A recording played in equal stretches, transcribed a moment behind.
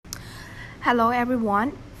Hello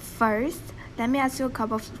everyone. First, let me ask you a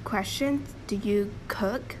couple of questions. Do you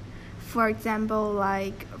cook? For example,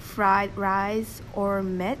 like fried rice or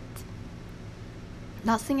meat?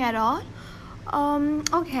 Nothing at all?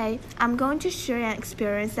 Okay, I'm going to share an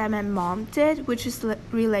experience that my mom did, which is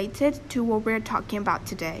related to what we're talking about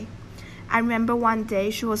today. I remember one day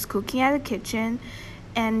she was cooking at the kitchen,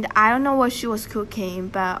 and I don't know what she was cooking,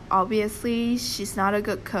 but obviously she's not a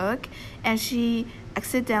good cook, and she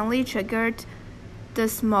accidentally triggered the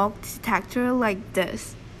smoke detector like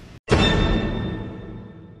this.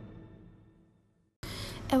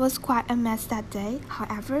 It was quite a mess that day.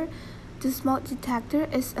 However, the smoke detector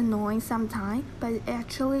is annoying sometimes, but it's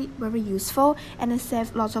actually very useful and it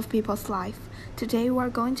saves lots of people's life. Today we're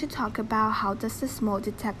going to talk about how does the smoke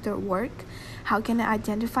detector work, how can it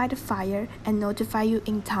identify the fire and notify you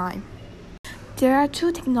in time. There are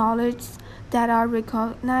two technologies that are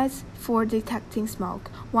recognized for detecting smoke.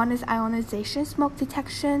 One is ionization smoke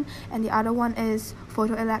detection and the other one is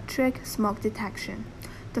photoelectric smoke detection.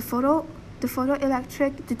 The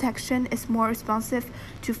photoelectric detection is more responsive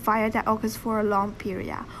to fire that occurs for a long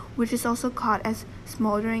period, which is also called as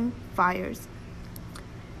smoldering fires.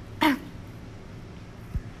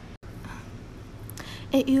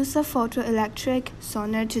 It uses a photoelectric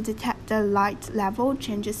sonar to detect the light level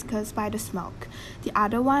changes caused by the smoke. The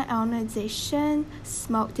other one, ionization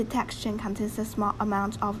smoke detection, contains a small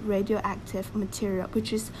amount of radioactive material,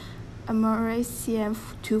 which is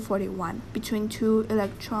americium-241, between two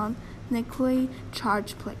electronically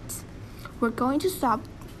charged plates. We're going to stop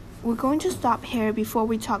here before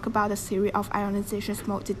we talk about the theory of ionization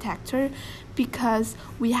smoke detector, because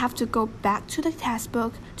we have to go back to the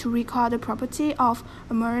textbook to recall the property of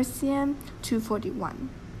americium-241.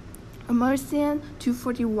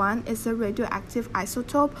 Americium-241 is a radioactive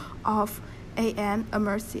isotope of Am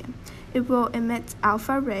americium. It will emit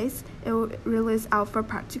alpha rays. It will release alpha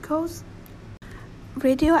particles.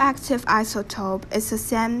 Radioactive isotope is the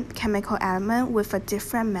same chemical element with a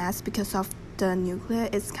different mass because of the nucleus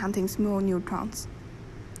is containing small neutrons,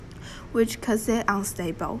 which causes it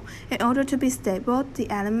unstable. In order to be stable, the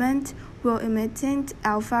element will emit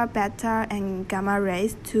alpha, beta, and gamma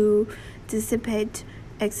rays to dissipate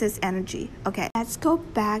excess energy. Okay, let's go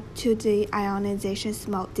back to the ionization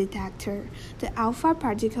smoke detector. The alpha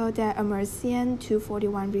particle that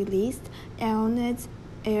americium-241 released ionizes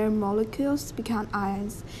air molecules become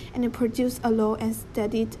ions, and it produces a low and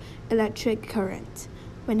steady electric current.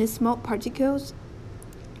 When the smoke particles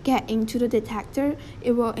get into the detector,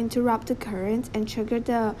 it will interrupt the current and trigger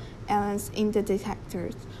the ions in the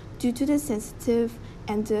detectors. Due to the sensitive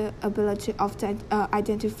and the ability of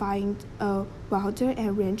identifying a wider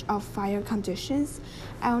and range of fire conditions,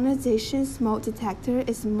 ionization smoke detector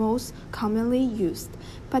is most commonly used,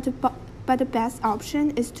 but the best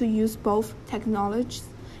option is to use both technologies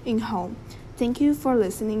in home. Thank you for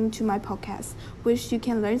listening to my podcast. Wish you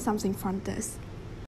can learn something from this.